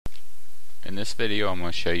In this video I'm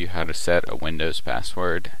going to show you how to set a Windows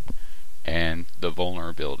password and the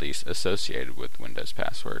vulnerabilities associated with Windows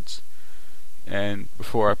passwords. And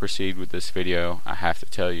before I proceed with this video, I have to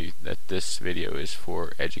tell you that this video is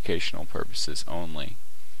for educational purposes only.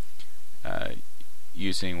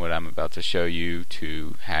 Using what I'm about to show you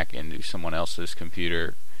to hack into someone else's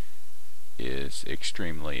computer is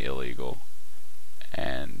extremely illegal,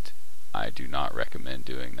 and I do not recommend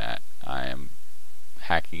doing that. I am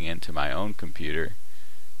hacking into my own computer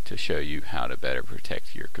to show you how to better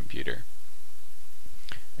protect your computer.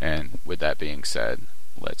 And with that being said,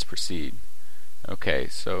 let's proceed. Okay,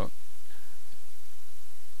 so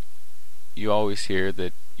you always hear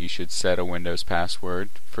that you should set a Windows password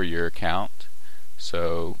for your account.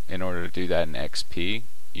 So in order to do that in XP,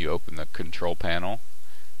 you open the control panel,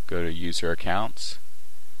 go to user accounts.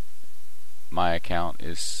 My account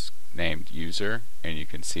is named user, and you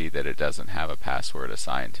can see that it doesn't have a password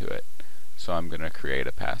assigned to it. So I'm going to create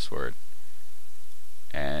a password,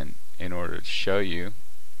 and in order to show you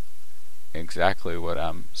exactly what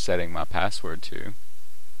I'm setting my password to,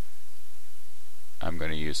 I'm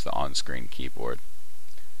going to use the on-screen keyboard.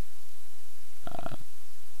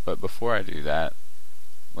 But before I do that,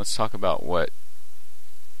 let's talk about what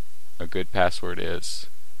a good password is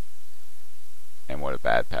and what a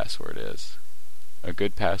bad password is. A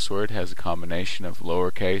good password has a combination of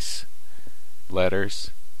lowercase letters,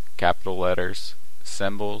 capital letters,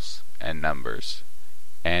 symbols, and numbers,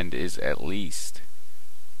 and is at least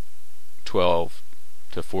 12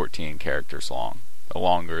 to 14 characters long. The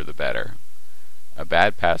longer the better. A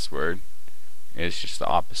bad password is just the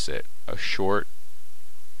opposite. A short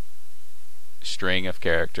string of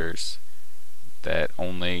characters that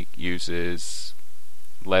only uses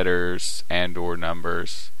letters and or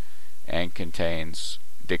numbers and contains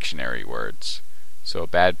dictionary words. So a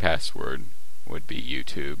bad password would be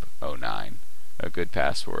YouTube 09. A good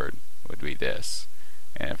password would be this.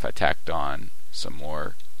 And if I tacked on some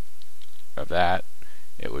more of that,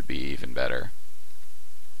 it would be even better.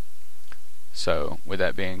 So with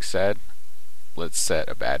that being said, let's set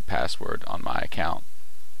a bad password on my account.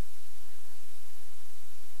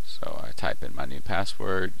 So I type in my new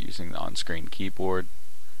password using the on-screen keyboard.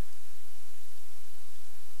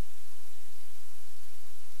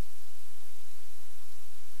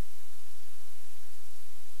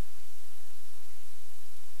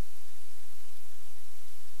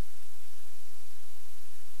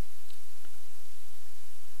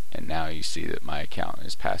 And now you see that my account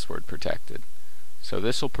is password protected. So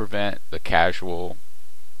this will prevent the casual,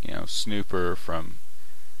 snooper from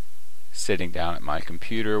sitting down at my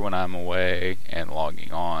computer when I'm away and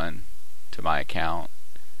logging on to my account.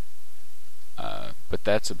 But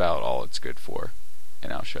that's about all it's good for,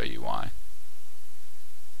 and I'll show you why.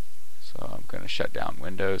 So I'm going to shut down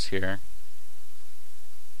Windows here.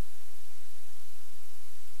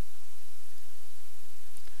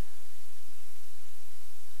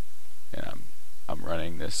 And I'm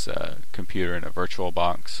running this computer in a virtual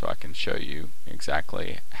box so I can show you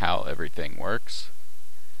exactly how everything works.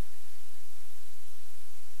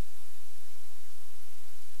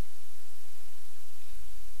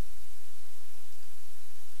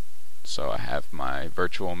 So I have my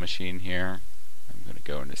virtual machine here. I'm going to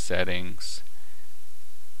go into settings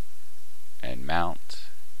and mount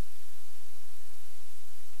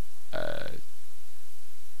a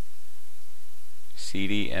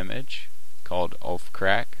CD image called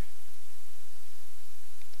Ophcrack.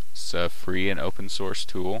 It's a free and open source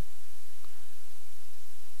tool,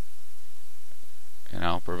 and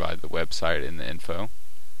I'll provide the website in the info.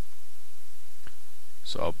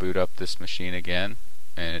 So I'll boot up this machine again,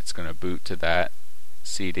 and it's going to boot to that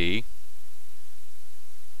CD.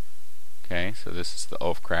 Okay, so this is the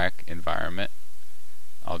Ophcrack environment.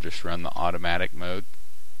 I'll just run the automatic mode.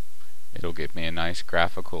 It'll give me a nice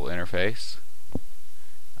graphical interface.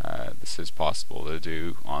 This is possible to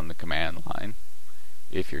do on the command line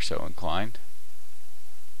if you're so inclined.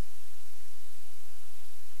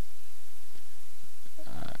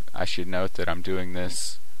 I should note that I'm doing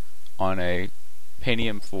this on a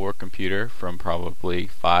Pentium 4 computer from probably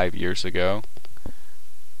 5 years ago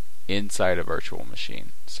inside a virtual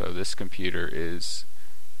machine. So this computer is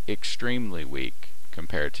extremely weak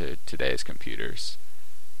compared to today's computers,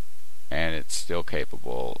 and it's still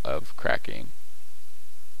capable of cracking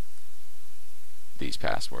these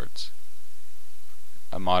passwords.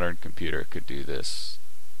 A modern computer could do this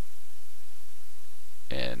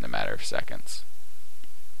in a matter of seconds.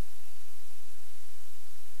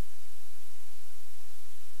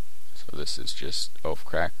 So this is just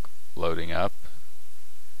Ophcrack loading up.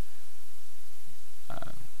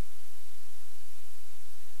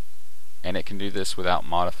 and it can do this without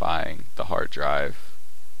modifying the hard drive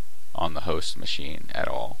on the host machine at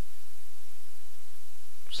all.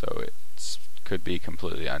 So it could be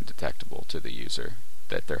completely undetectable to the user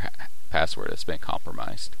that their password has been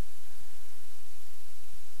compromised.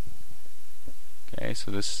 Okay,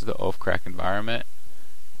 so this is the Ophcrack environment.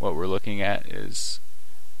 What we're looking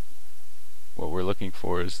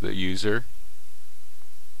for is the user,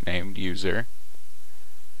 named user,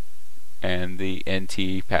 and the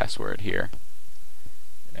NT password here.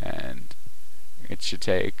 And it should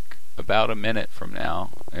take about a minute from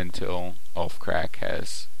now until Ophcrack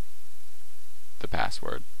has the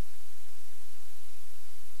password.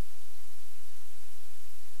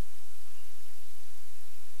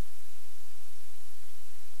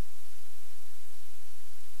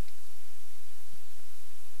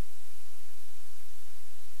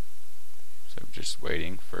 So just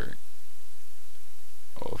waiting for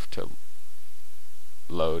Oph to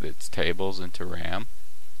load its tables into RAM.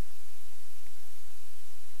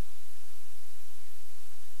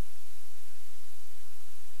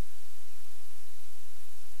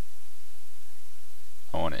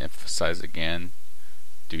 I want to emphasize again,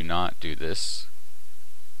 do not do this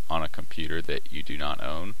on a computer that you do not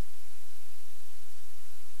own.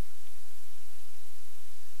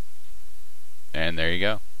 And there you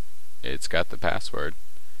go. It's got the password,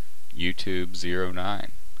 YouTube09.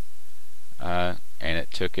 And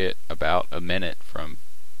it took it about a minute from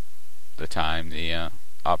the time the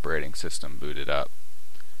operating system booted up.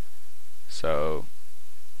 So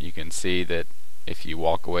you can see that if you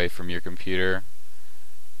walk away from your computer,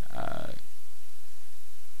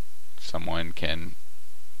 someone can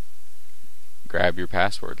grab your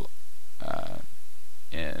password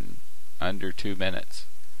in under 2 minutes.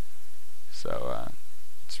 So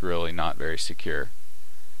it's really not very secure.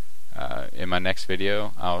 In my next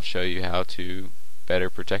video, I'll show you how to better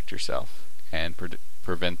protect yourself and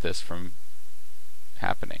prevent this from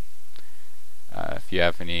happening. If you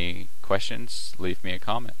have any questions, leave me a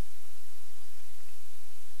comment.